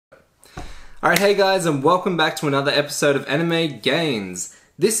Alright, hey guys, and welcome back to another episode of Anime Gains.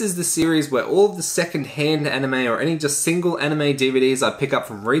 This is the series where all of the second-hand anime or any just single anime DVDs I pick up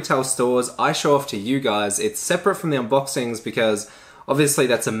from retail stores, I show off to you guys. It's separate from the unboxings because obviously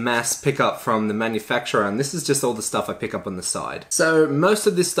that's a mass pickup from the manufacturer, and this is just all the stuff I pick up on the side. So most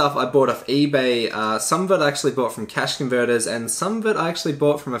of this stuff I bought off eBay, some of it I actually bought from cash converters, and some of it I actually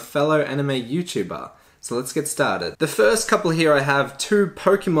bought from a fellow anime YouTuber. So let's get started. The first couple here I have two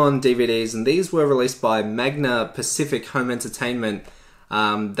Pokemon DVDs, and these were released by Magna Pacific Home Entertainment.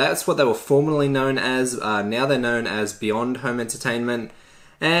 That's what they were formerly known as. Now they're known as Beyond Home Entertainment.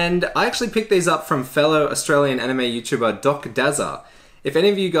 And I actually picked these up from fellow Australian anime YouTuber Doc Dazza. If any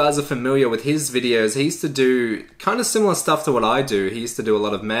of you guys are familiar with his videos, he used to do kind of similar stuff to what I do. He used to do a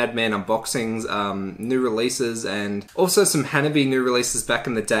lot of Madman unboxings, new releases, and also some Hanabi new releases back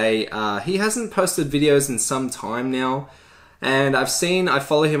in the day. He hasn't posted videos in some time now, and I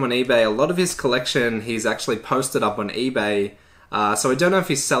follow him on eBay. A lot of his collection he's actually posted up on eBay, so I don't know if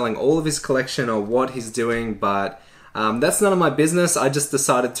he's selling all of his collection or what he's doing, but that's none of my business. I just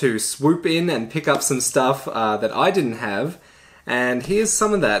decided to swoop in and pick up some stuff that I didn't have. And here's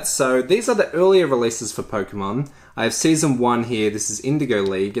some of that. So these are the earlier releases for Pokemon. I have Season 1 here, this is Indigo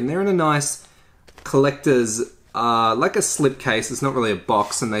League, and they're in a nice collector's, like a slipcase, it's not really a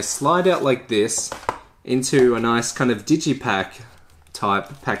box, and they slide out like this into a nice kind of digipack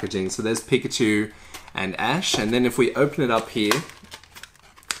type packaging. So there's Pikachu and Ash, and then if we open it up here,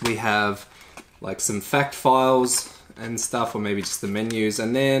 we have like some fact files and stuff, or maybe just the menus,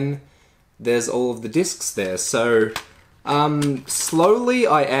 and then there's all of the discs there. So slowly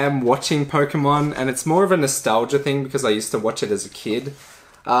I am watching Pokemon, and it's more of a nostalgia thing because I used to watch it as a kid.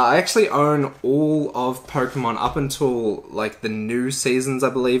 I actually own all of Pokemon up until like the new seasons,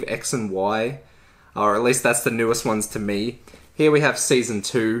 I believe, X and Y, or at least that's the newest ones to me. Here we have Season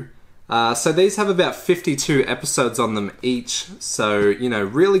 2. So these have about 52 episodes on them each, so, you know,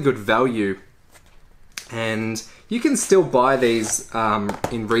 really good value. And you can still buy these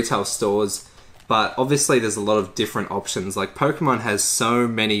in retail stores, but obviously there's a lot of different options. Like Pokemon has so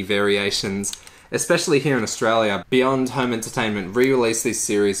many variations, especially here in Australia. Beyond Home Entertainment re-released this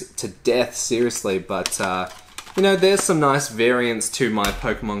series to death, seriously, but you know, there's some nice variants to my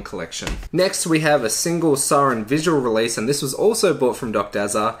Pokemon collection. Next we have a single Siren visual release, and this was also bought from Doc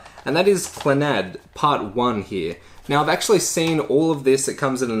Dazza, and that is Clannad Part 1 here. Now I've actually seen all of this. It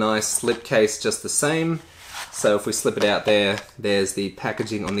comes in a nice slipcase just the same. So if we slip it out there, there's the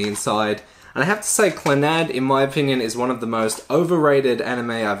packaging on the inside. And I have to say, Clannad, in my opinion, is one of the most overrated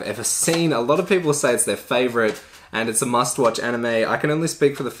anime I've ever seen. A lot of people say it's their favorite, and it's a must-watch anime. I can only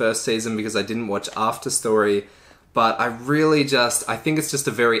speak for the first season because I didn't watch After Story, but I think it's just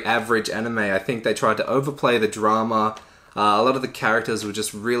a very average anime. I think they tried to overplay the drama. A lot of the characters were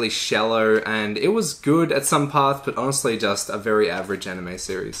just really shallow, and it was good at some parts, but honestly just a very average anime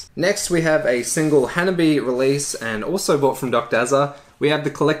series. Next we have a single Hanabi release, and also bought from Doc Dazza. We have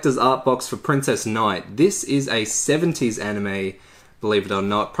the collector's art box for Princess Knight. This is a 70s anime, believe it or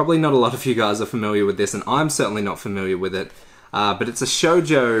not. Probably not a lot of you guys are familiar with this, and I'm certainly not familiar with it. But it's a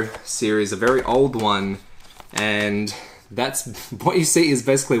shoujo series, a very old one, and that's what you see is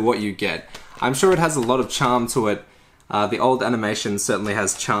basically what you get. I'm sure it has a lot of charm to it. The old animation certainly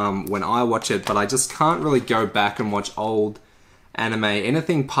has charm when I watch it, but I just can't really go back and watch old anime.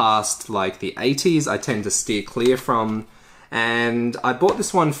 Anything past like the 80s I tend to steer clear from. And I bought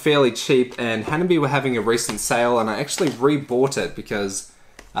this one fairly cheap, and Hanabi were having a recent sale, and I actually re-bought it because,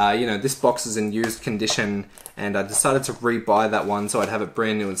 you know, this box is in used condition, and I decided to re-buy that one so I'd have it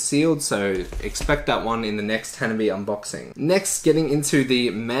brand new and sealed, so expect that one in the next Hanabi unboxing. Next, getting into the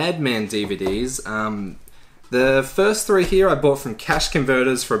Madman DVDs. The first three here I bought from cash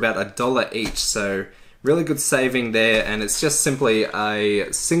converters for about $1 each, so really good saving there, and it's just simply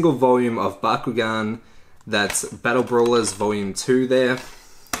a single volume of Bakugan. That's Battle Brawlers Volume 2 there,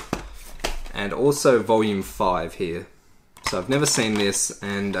 and also Volume 5 here. So I've never seen this,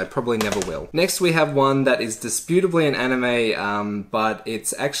 and I probably never will. Next we have one that is disputably an anime, but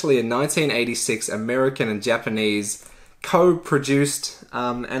it's actually a 1986 American and Japanese co-produced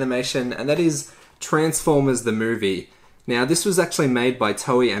animation, and that is Transformers the movie. Now this was actually made by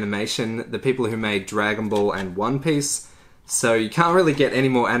Toei Animation, the people who made Dragon Ball and One Piece. So you can't really get any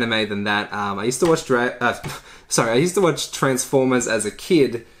more anime than that. I used to watch Transformers as a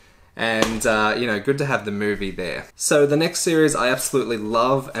kid, and you know, good to have the movie there. So the next series I absolutely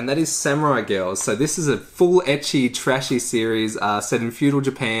love, and that is Samurai Girls. So this is a full ecchi, trashy series set in feudal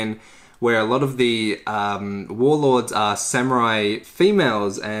Japan, where a lot of the warlords are samurai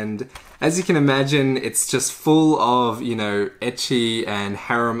females, and As you can imagine, it's just full of, you know, ecchi and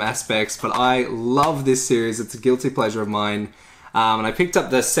harem aspects, but I love this series. It's a guilty pleasure of mine. And I picked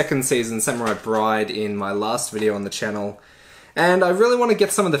up the second season, Samurai Bride, in my last video on the channel. And I really want to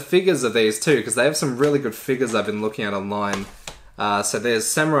get some of the figures of these too, because they have some really good figures I've been looking at online. So there's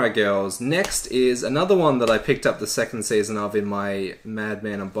Samurai Girls. Next is another one that I picked up the second season of in my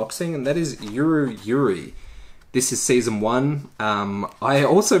Madman unboxing, and that is Yuru Yuri. This is season 1. I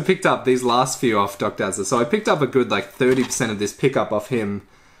also picked up these last few off Dr. Azza, so I picked up a good like 30% of this pickup off him.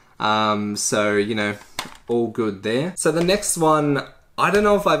 So, you know, all good there. So the next one, I don't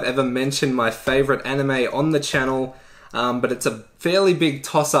know if I've ever mentioned my favorite anime on the channel, but it's a fairly big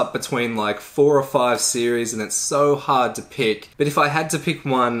toss-up between like 4 or 5 series, and it's so hard to pick. But if I had to pick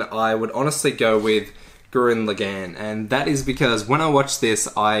one, I would honestly go with Gurren Lagann, and that is because when I watched this,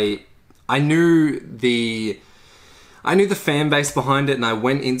 I knew the fan base behind it, and I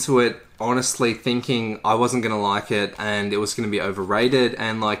went into it honestly thinking I wasn't going to like it and it was going to be overrated,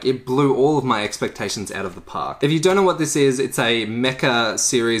 and like it blew all of my expectations out of the park. If you don't know what this is, it's a mecha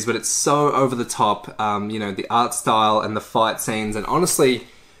series, but it's so over the top, you know, the art style and the fight scenes, and honestly,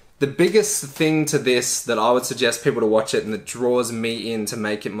 the biggest thing to this that I would suggest people to watch it and that draws me in to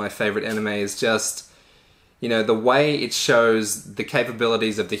make it my favorite anime is just, you know, the way it shows the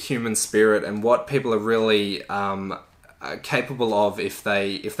capabilities of the human spirit and what people are really capable of if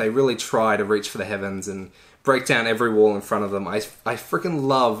they really try to reach for the heavens and break down every wall in front of them. I freaking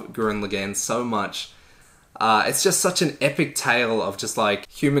love Gurren Lagann so much. It's just such an epic tale of just like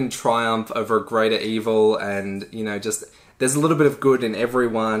human triumph over a greater evil, and you know, just there's a little bit of good in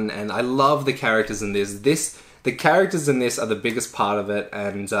everyone, and I love the characters in this. The characters in this are the biggest part of it,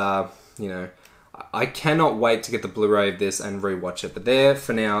 and you know, I cannot wait to get the Blu-ray of this and rewatch it. But there,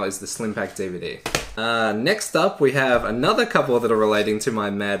 for now, is the Slim Pack DVD. Next up, we have another couple that are relating to my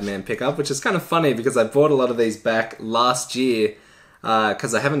Madman pickup, which is kind of funny because I bought a lot of these back last year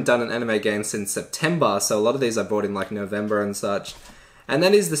because I haven't done an anime game since September, so a lot of these I bought in like November and such. And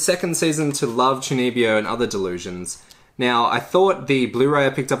that is the second season to Love, Chunibyo, and Other Delusions. Now, I thought the Blu-ray I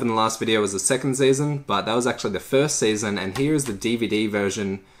picked up in the last video was the second season, but that was actually the first season, and here is the DVD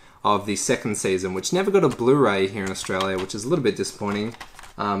version of the second season, which never got a Blu-ray here in Australia, which is a little bit disappointing,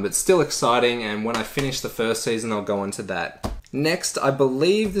 but still exciting, and when I finish the first season, I'll go into that. Next, I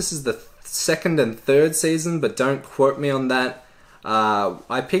believe this is the second and third season, but don't quote me on that.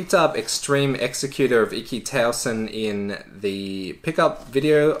 I picked up Extreme Executor of Ikki Tausen in the pickup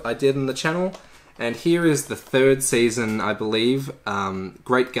video I did on the channel, and here is the third season, I believe,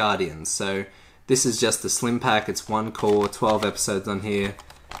 Great Guardians. So this is just the slim pack, it's one core, 12 episodes on here.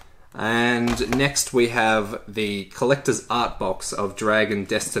 And next we have the collector's art box of Dragon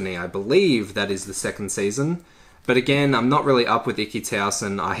Destiny. I believe that is the second season. But again, I'm not really up with Ikki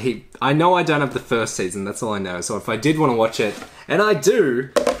Tausen. I know I don't have the first season, that's all I know. So if I did want to watch it, and I do,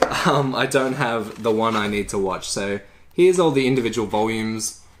 I don't have the one I need to watch. So here's all the individual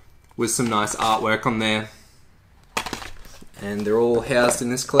volumes with some nice artwork on there. And they're all housed in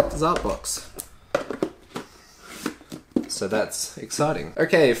this collector's art box. So that's exciting.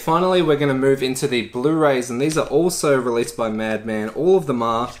 Okay, finally we're going to move into the Blu-rays, and these are also released by Madman. All of them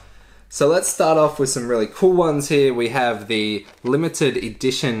are. So let's start off with some really cool ones here. We have the limited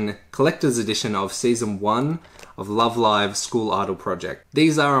edition, collector's edition of Season 1 of Love Live School Idol Project.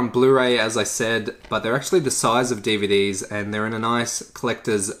 These are on Blu-ray, as I said, but they're actually the size of DVDs, and they're in a nice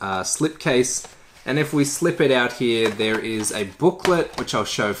collector's slipcase. And if we slip it out here, there is a booklet, which I'll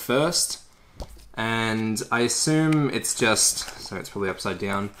show first. And I assume it's just, so it's probably upside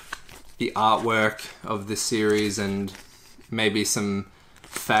down, the artwork of the series and maybe some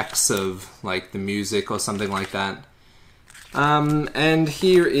facts of like the music or something like that. And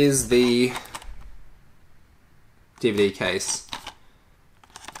here is the DVD case.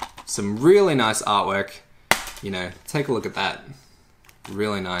 Some really nice artwork, you know, take a look at that.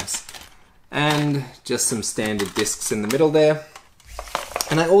 Really nice. And just some standard discs in the middle there.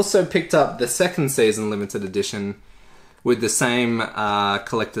 And I also picked up the second season limited edition with the same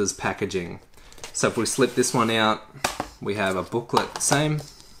collector's packaging. So if we slip this one out, we have a booklet, the same,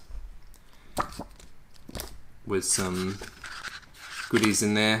 with some goodies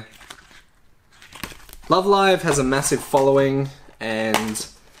in there. Love Live has a massive following, and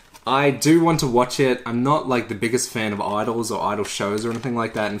I do want to watch it. I'm not like the biggest fan of idols or idol shows or anything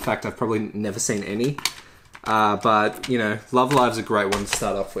like that. In fact, I've probably never seen any. But, you know, Love Live's a great one to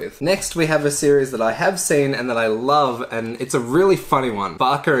start off with. Next, we have a series that I have seen and that I love, and it's a really funny one.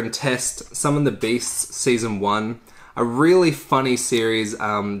 Barker and Test, Summon the Beasts, Season 1. A really funny series.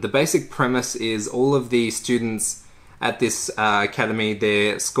 The basic premise is all of the students at this academy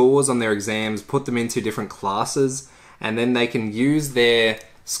their scores on their exams, put them into different classes, and then they can use their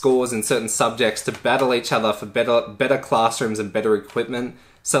scores in certain subjects to battle each other for better classrooms and better equipment.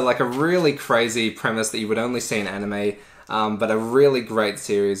 So like a really crazy premise that you would only see in anime, but a really great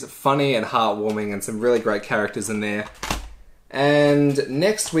series, funny and heartwarming, and some really great characters in there. And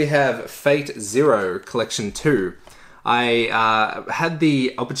next we have Fate Zero Collection 2. I had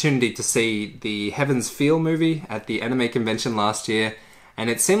the opportunity to see the Heaven's Feel movie at the anime convention last year, and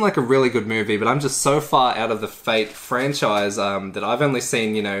it seemed like a really good movie, but I'm just so far out of the Fate franchise that I've only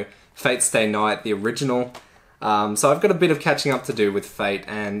seen, you know, Fate Stay Night, the original. So I've got a bit of catching up to do with Fate,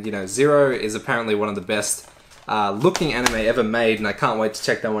 and, you know, Zero is apparently one of the best looking anime ever made, and I can't wait to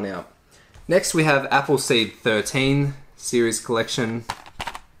check that one out. Next we have Appleseed 13 series collection.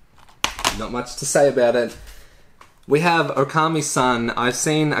 Not much to say about it. We have Okami-san. I've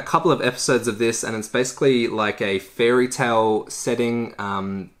seen a couple of episodes of this, and it's basically like a fairy tale setting,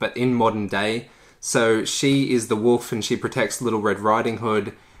 but in modern day. So she is the wolf and she protects Little Red Riding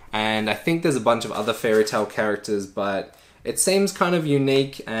Hood, and I think there's a bunch of other fairy tale characters, but it seems kind of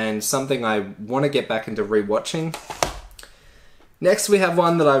unique and something I want to get back into rewatching. Next we have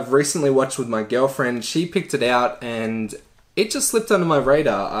one that I've recently watched with my girlfriend. She picked it out and it just slipped under my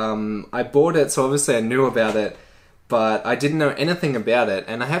radar. I bought it, so obviously I knew about it, but I didn't know anything about it.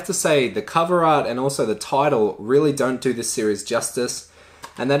 And I have to say, the cover art and also the title really don't do this series justice,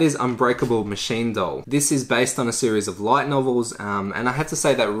 and that is Unbreakable Machine Doll. This is based on a series of light novels, and I have to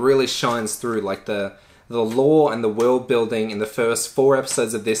say that really shines through. Like the lore and the world building in the first 4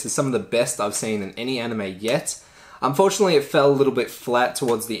 episodes of this is some of the best I've seen in any anime yet. Unfortunately, it fell a little bit flat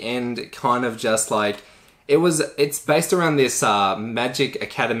towards the end. It kind of just like, it's based around this magic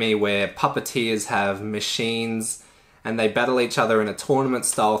academy where puppeteers have machines and they battle each other in a tournament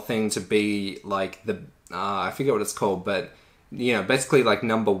style thing to be like the, I forget what it's called, but you know, basically like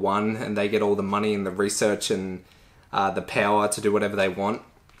number 1, and they get all the money and the research and the power to do whatever they want.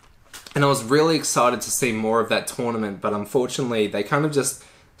 And I was really excited to see more of that tournament, but unfortunately they kind of just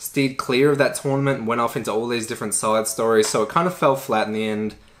steered clear of that tournament and went off into all these different side stories, so it kind of fell flat in the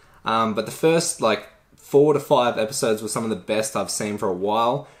end. But the first like 4 to 5 episodes were some of the best I've seen for a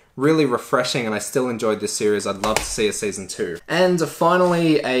while. Really refreshing, and I still enjoyed this series. I'd love to see a season 2. And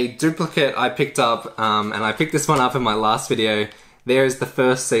finally, a duplicate I picked up, and I picked this one up in my last video. There is the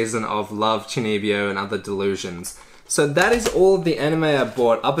first season of Love, Chinibyo, and Other Delusions. So that is all of the anime I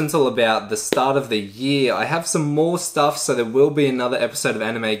bought up until about the start of the year. I have some more stuff, so there will be another episode of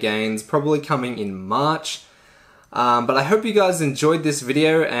Anime Gains, probably coming in March. But I hope you guys enjoyed this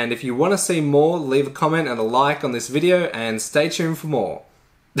video, and if you want to see more, leave a comment and a like on this video, and stay tuned for more.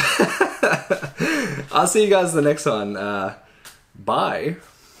 I'll see you guys in the next one. Bye.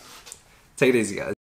 Take it easy, guys.